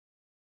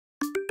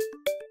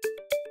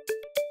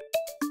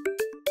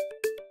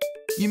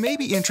You may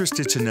be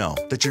interested to know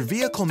that your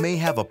vehicle may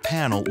have a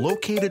panel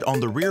located on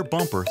the rear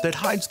bumper that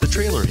hides the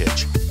trailer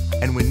hitch,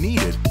 and when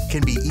needed,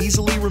 can be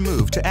easily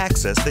removed to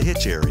access the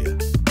hitch area.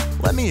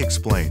 Let me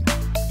explain.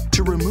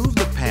 To remove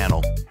the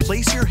panel,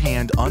 place your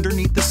hand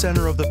underneath the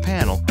center of the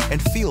panel and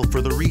feel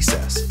for the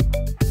recess.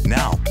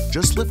 Now,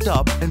 just lift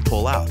up and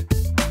pull out.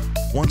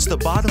 Once the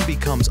bottom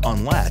becomes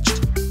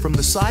unlatched, from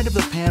the side of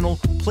the panel,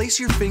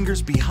 place your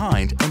fingers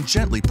behind and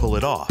gently pull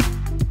it off.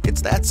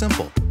 It's that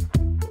simple.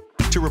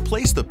 To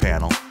replace the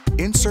panel,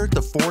 insert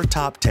the 4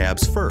 top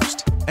tabs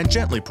first and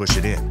gently push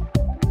it in.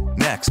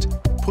 Next,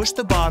 push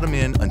the bottom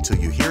in until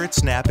you hear it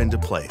snap into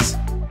place.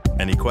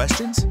 Any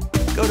questions?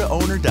 Go to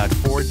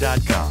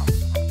owner.ford.com.